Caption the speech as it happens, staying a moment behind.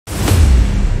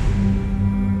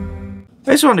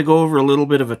I just wanted to go over a little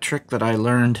bit of a trick that I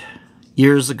learned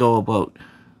years ago about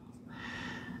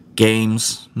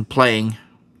games and playing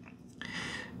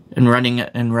and running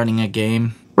a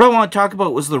game. What I want to talk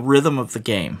about was the rhythm of the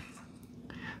game.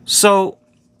 So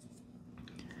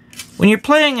when you're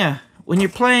telling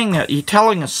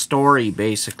a story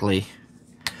basically,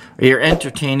 or you're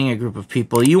entertaining a group of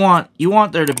people, you want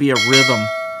there to be a rhythm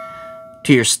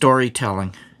to your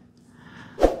storytelling.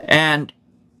 And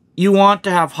you want to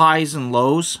have highs and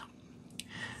lows,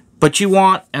 but you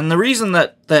want, and the reason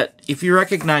that if you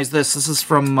recognize this is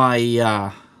from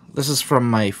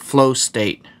my flow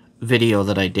state video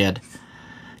that I did.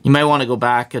 You might want to go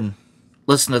back and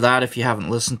listen to that if you haven't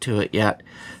listened to it yet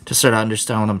to sort of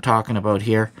understand what I'm talking about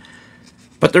here.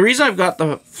 But the reason I've got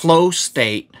the flow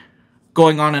state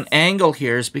going on an angle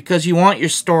here is because you want your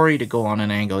story to go on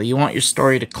an angle. You want your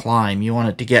story to climb. You want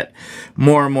it to get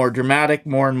more and more dramatic,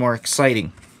 more and more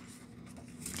exciting.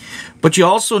 But you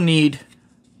also need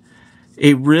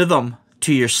a rhythm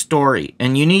to your story.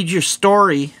 And you need your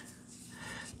story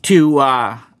to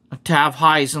have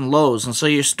highs and lows. And so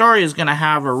your story is going to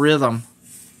have a rhythm.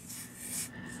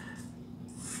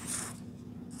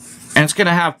 And it's going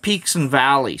to have peaks and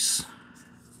valleys.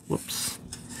 Whoops.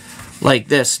 Like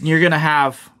this. And you're going to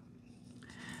have...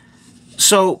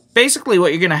 So basically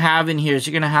what you're going to have in here is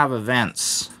you're going to have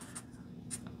events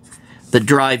that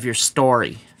drive your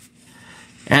story.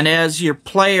 And as your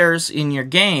players in your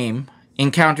game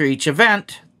encounter each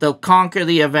event, they'll conquer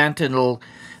the event and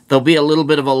there'll be a little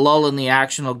bit of a lull in the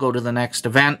action. They'll go to the next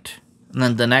event, and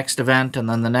then the next event, and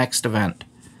then the next event.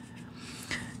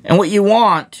 And what you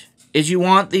want is you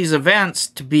want these events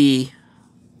to be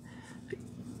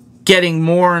getting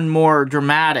more and more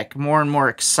dramatic, more and more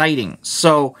exciting.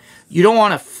 So you don't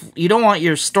want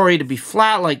your story to be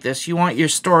flat like this. You want your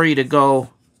story to go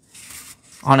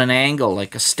on an angle,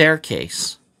 like a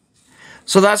staircase.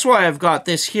 So that's why I've got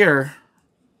this here,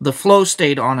 the flow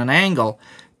state on an angle,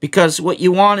 because what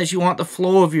you want is you want the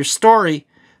flow of your story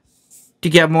to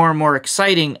get more and more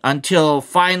exciting until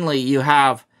finally you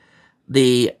have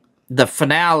the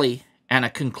finale and a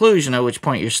conclusion, at which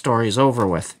point your story is over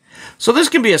with. So this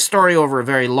can be a story over a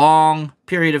very long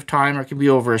period of time, or it can be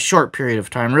over a short period of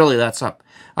time. Really, that's up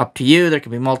to you. There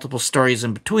can be multiple stories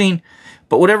in between.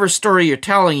 But whatever story you're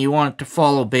telling, you want it to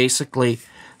follow basically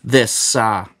this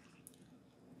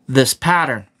this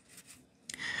pattern.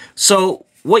 So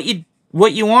what you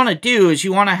want to do is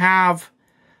you want to have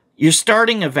your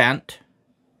starting event,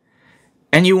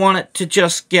 and you want it to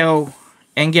just go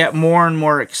and get more and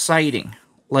more exciting,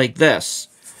 like this.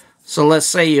 So let's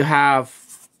say you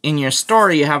have, in your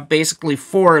story, you have basically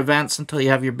 4 events until you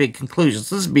have your big conclusions.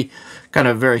 This would be kind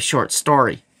of a very short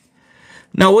story.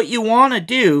 Now what you want to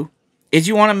do is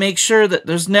you want to make sure that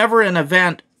there's never an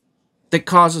event that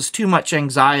causes too much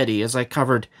anxiety, as I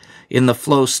covered in the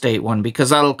flow state one,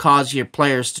 because that'll cause your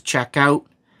players to check out.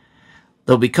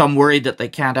 They'll become worried that they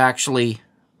can't actually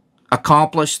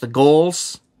accomplish the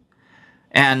goals,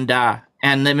 and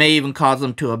they may even cause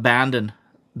them to abandon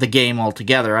the game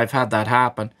altogether. I've had that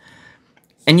happen.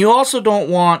 And you also don't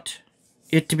want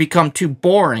it to become too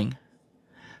boring,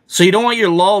 so you don't want your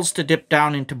lulls to dip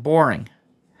down into boring.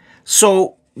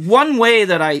 So one way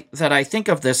that I think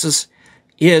of this is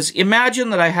imagine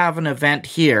that I have an event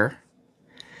here,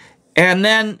 and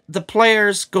then the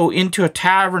players go into a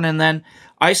tavern, and then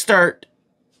I start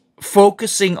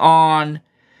focusing on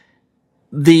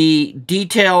the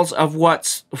details of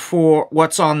what's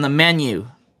on the menu,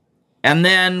 and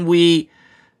then we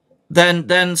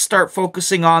then start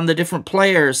focusing on the different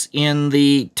players in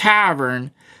the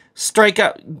tavern.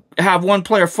 Have one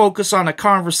player focus on a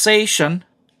conversation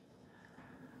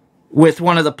with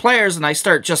one of the players, and I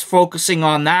start just focusing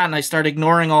on that, and I start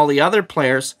ignoring all the other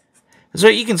players. So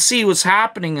you can see what's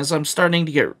happening is I'm starting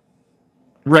to get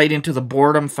right into the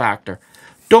boredom factor.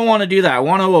 Don't want to do that. I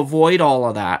want to avoid all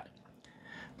of that.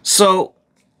 So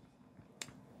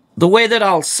the way that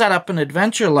I'll set up an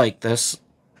adventure like this,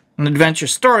 an adventure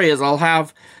story, is I'll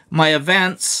have my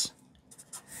events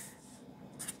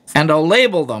and I'll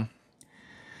label them.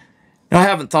 Now, I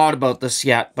haven't thought about this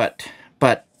yet, but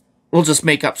we'll just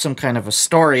make up some kind of a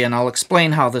story, and I'll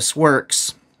explain how this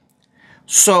works.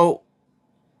 So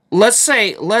let's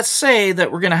say that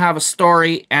we're going to have a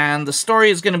story, and the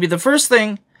story is going to be, the first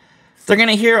thing, they're going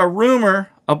to hear a rumor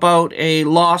about a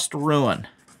lost ruin.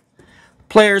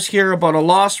 Players hear about a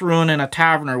lost ruin in a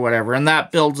tavern or whatever, and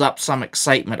that builds up some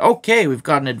excitement. Okay, we've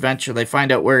got an adventure. They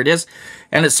find out where it is,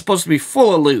 and it's supposed to be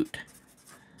full of loot.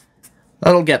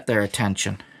 That'll get their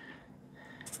attention.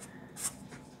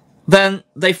 Then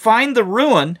they find the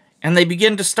ruin, and they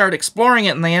begin to start exploring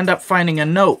it, and they end up finding a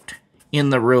note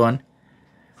in the ruin.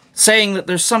 saying that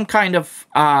there's some kind of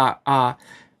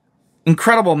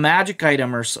incredible magic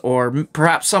item, or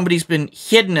perhaps somebody's been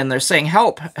hidden and they're saying,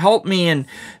 help me and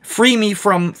free me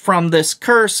from this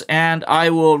curse, and I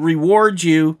will reward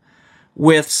you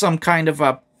with some kind of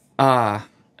a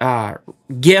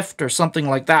gift or something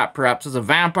like that. Perhaps it's a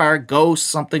vampire, ghost,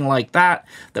 something like that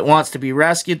wants to be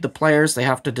rescued. The players, they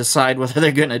have to decide whether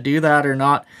they're going to do that or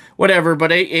not. Whatever,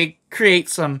 but it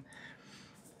creates some...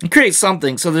 It creates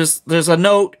something. So there's a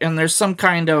note, and there's some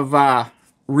kind of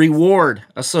reward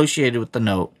associated with the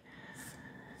note.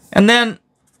 And then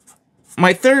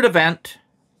my third event,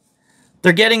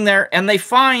 they're getting there, and they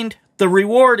find the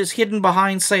reward is hidden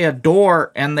behind, say, a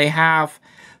door, and they have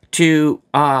to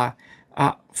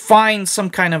find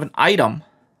some kind of an item.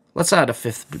 Let's add a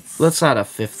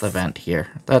fifth event here.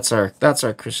 That's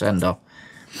our crescendo.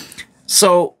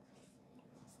 So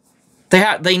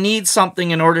they need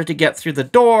something in order to get through the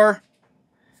door.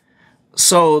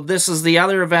 So this is the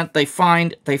other event. They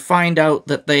find out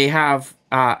that they have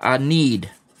a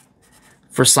need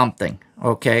for something.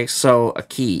 Okay, so a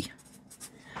key.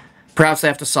 Perhaps they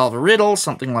have to solve a riddle,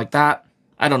 something like that.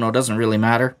 I don't know, it doesn't really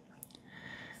matter.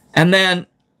 And then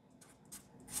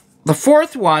the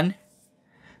fourth one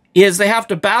is they have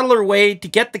to battle their way to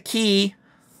get the key.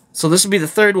 So this would be the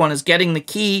third one, is getting the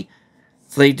key.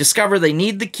 So they discover they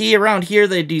need the key. Around here,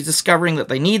 they'd be discovering that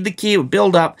they need the key. It would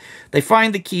build up. They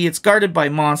find the key. It's guarded by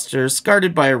monsters,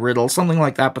 guarded by a riddle, something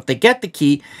like that. But they get the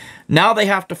key. Now they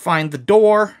have to find the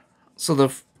door.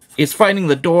 So it's finding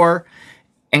the door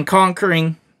and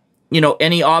conquering,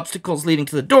 any obstacles leading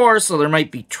to the door. So there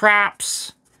might be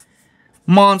traps,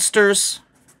 monsters,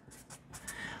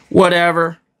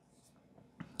 whatever,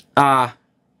 that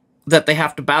they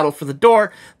have to battle for the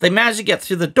door. They manage to get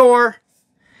through the door.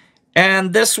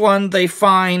 And this one, they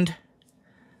find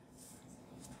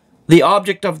the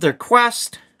object of their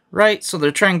quest, right? So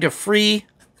they're trying to free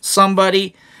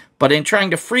somebody, but in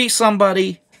trying to free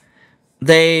somebody,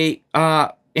 they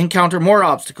encounter more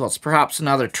obstacles. Perhaps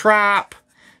another trap,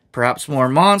 perhaps more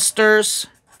monsters,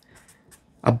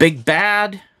 a big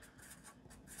bad,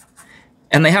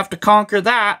 and they have to conquer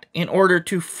that in order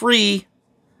to free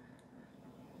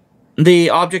the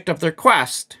object of their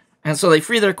quest. And so they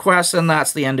free their quest, and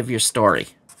that's the end of your story.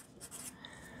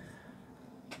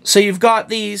 So you've got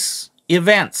these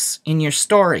events in your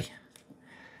story.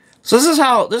 So this is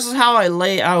how I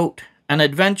lay out an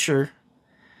adventure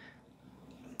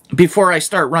before I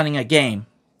start running a game.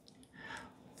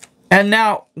 And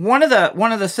now one of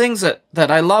the things that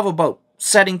I love about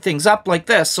setting things up like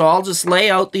this, so I'll just lay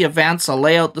out the events, I'll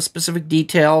lay out the specific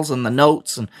details and the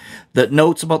notes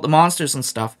about the monsters and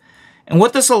stuff. And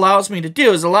what this allows me to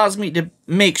do is allows me to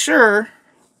make sure,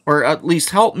 or at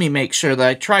least help me make sure, that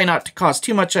I try not to cause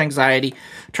too much anxiety,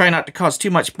 try not to cause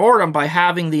too much boredom by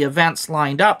having the events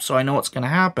lined up so I know what's going to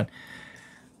happen.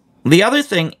 The other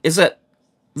thing is that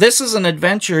this is an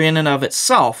adventure in and of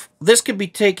itself. This could be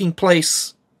taking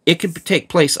place, it could take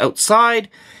place outside,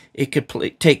 it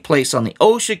could take place on the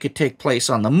ocean, it could take place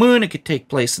on the moon, it could take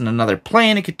place in another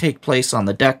plane, it could take place on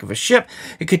the deck of a ship,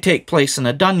 it could take place in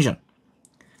a dungeon.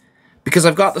 Because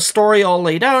I've got the story all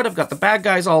laid out, I've got the bad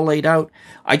guys all laid out,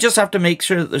 I just have to make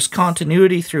sure that there's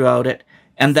continuity throughout it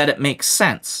and that it makes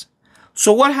sense.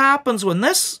 So what happens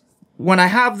when I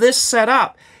have this set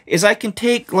up is I can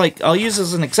take, I'll use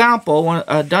as an example,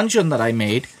 a dungeon that I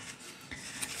made.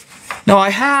 Now I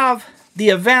have the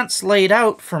events laid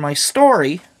out for my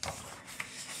story,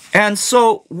 and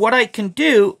so what I can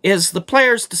do is the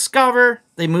players discover,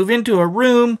 they move into a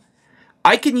room,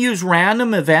 I can use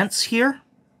random events here.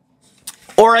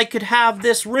 Or I could have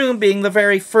this room being the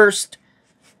very first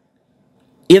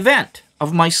event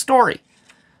of my story.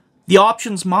 The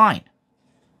option's mine.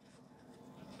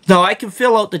 Now I can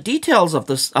fill out the details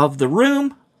of the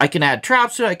room. I can add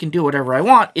traps to it. I can do whatever I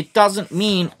want. It doesn't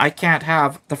mean I can't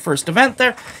have the first event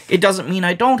there. It doesn't mean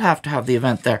I don't have to have the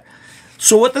event there.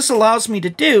 So what this allows me to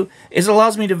do is it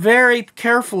allows me to very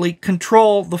carefully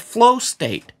control the flow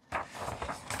state.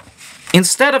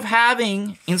 Instead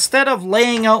of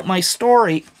laying out my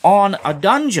story on a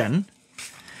dungeon,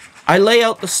 I lay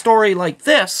out the story like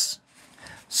this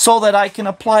so that I can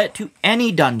apply it to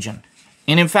any dungeon.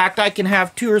 And in fact, I can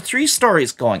have 2 or 3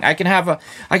 stories going. I can have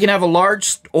a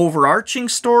large overarching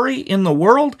story in the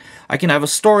world. I can have a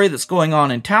story that's going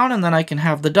on in town, and then I can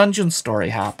have the dungeon story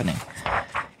happening.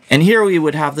 And here we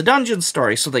would have the dungeon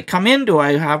story. So they come in, do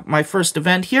I have my first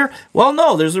event here? Well,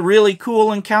 no, there's a really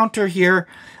cool encounter here.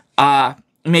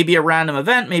 Maybe a random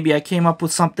event, maybe I came up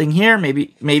with something here,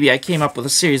 maybe I came up with a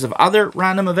series of other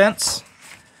random events.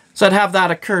 So I'd have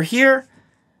that occur here.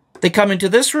 They come into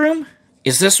this room.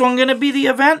 Is this one going to be the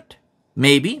event?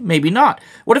 Maybe, maybe not.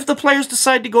 What if the players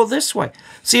decide to go this way?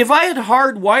 See, if I had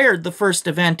hardwired the first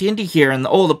event into here and,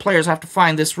 oh, the players have to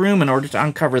find this room in order to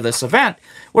uncover this event,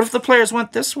 what if the players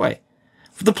went this way?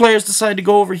 If the players decide to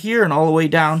go over here and all the way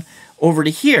down over to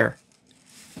here,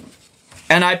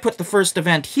 and I put the first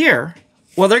event here,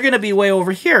 well, they're going to be way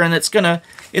over here, and it's going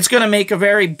to make a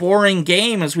very boring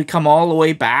game as we come all the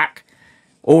way back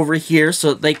over here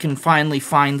so that they can finally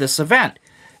find this event.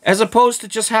 As opposed to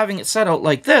just having it set out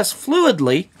like this,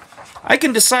 fluidly, I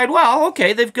can decide, well,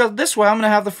 okay, they've got this way, I'm going to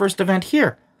have the first event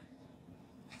here.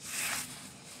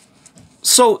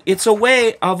 So it's a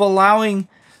way of allowing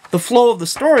the flow of the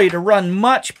story to run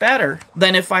much better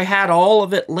than if I had all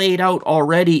of it laid out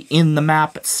already in the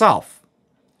map itself.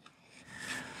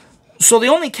 So the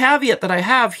only caveat that I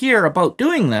have here about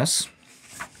doing this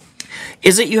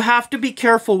is that you have to be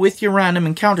careful with your random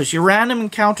encounters. Your random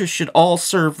encounters should all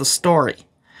serve the story.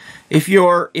 And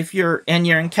your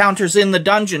encounters in the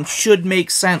dungeon should make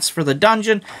sense for the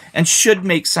dungeon and should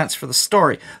make sense for the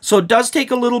story. So it does take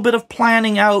a little bit of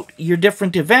planning out your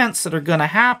different events that are going to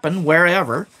happen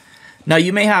wherever. Now,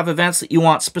 you may have events that you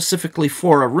want specifically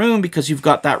for a room because you've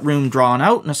got that room drawn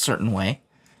out in a certain way.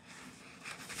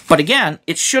 But again,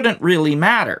 it shouldn't really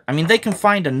matter. I mean, they can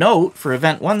find a note for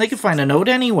event 1. They can find a note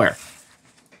anywhere,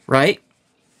 right?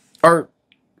 Or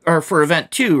for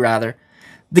event 2, rather.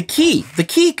 The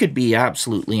key could be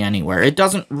absolutely anywhere. It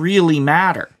doesn't really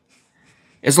matter.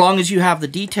 As long as you have the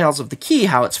details of the key,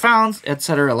 how it's found,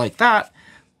 etc. like that,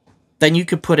 then you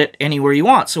could put it anywhere you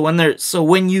want. So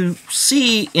when you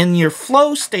see in your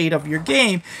flow state of your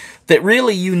game that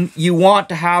really you want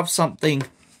to have something,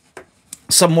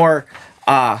 some more,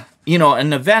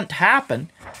 an event happen,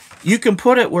 you can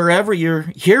put it wherever your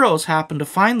heroes happen to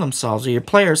find themselves or your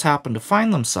players happen to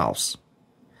find themselves.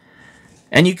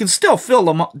 And you can still fill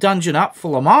the dungeon up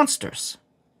full of monsters.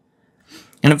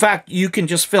 And in fact, you can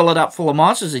just fill it up full of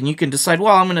monsters and you can decide,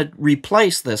 well, I'm going to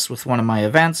replace this with one of my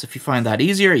events. If you find that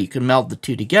easier, you can meld the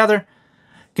two together.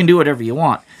 You can do whatever you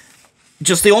want.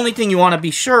 Just the only thing you want to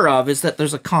be sure of is that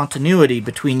there's a continuity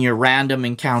between your random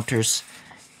encounters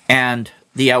and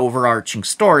the overarching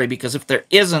story. Because if there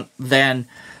isn't, then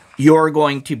you're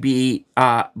going to be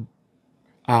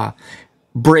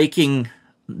breaking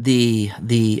the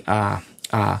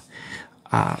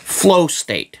flow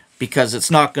state, because it's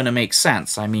not going to make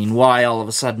sense. I mean, why all of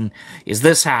a sudden is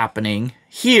this happening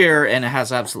here and it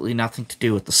has absolutely nothing to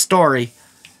do with the story?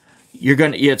 You're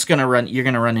going to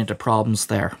run into problems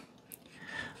there.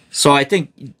 So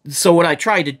what I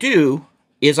try to do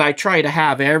is I try to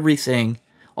have everything,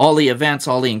 all the events,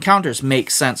 all the encounters make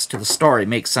sense to the story,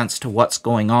 make sense to what's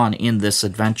going on in this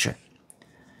adventure.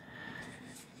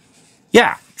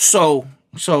 Yeah, so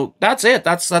that's it.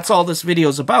 That's all this video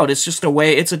is about. It's just a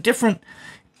way,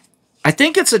 I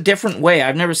think it's a different way.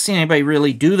 I've never seen anybody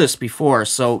really do this before.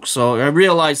 So I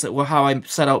realize that how I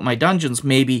set out my dungeons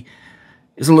maybe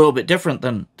is a little bit different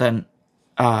than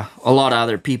a lot of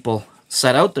other people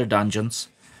set out their dungeons.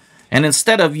 And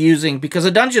instead of using, because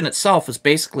a dungeon itself is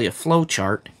basically a flow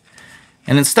chart,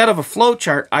 and instead of a flow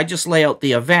chart, I just lay out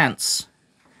the events,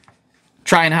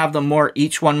 try and have them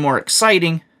each one more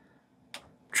exciting,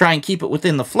 try and keep it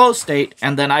within the flow state,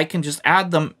 and then I can just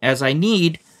add them as I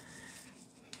need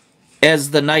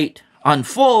as the night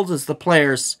unfolds, as the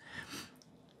players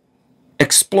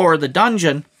explore the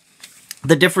dungeon.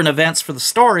 The different events for the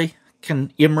story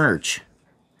can emerge.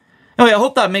 Anyway, I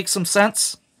hope that makes some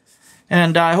sense,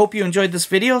 and I hope you enjoyed this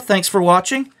video. Thanks for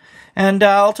watching, and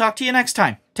I'll talk to you next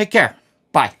time. Take care.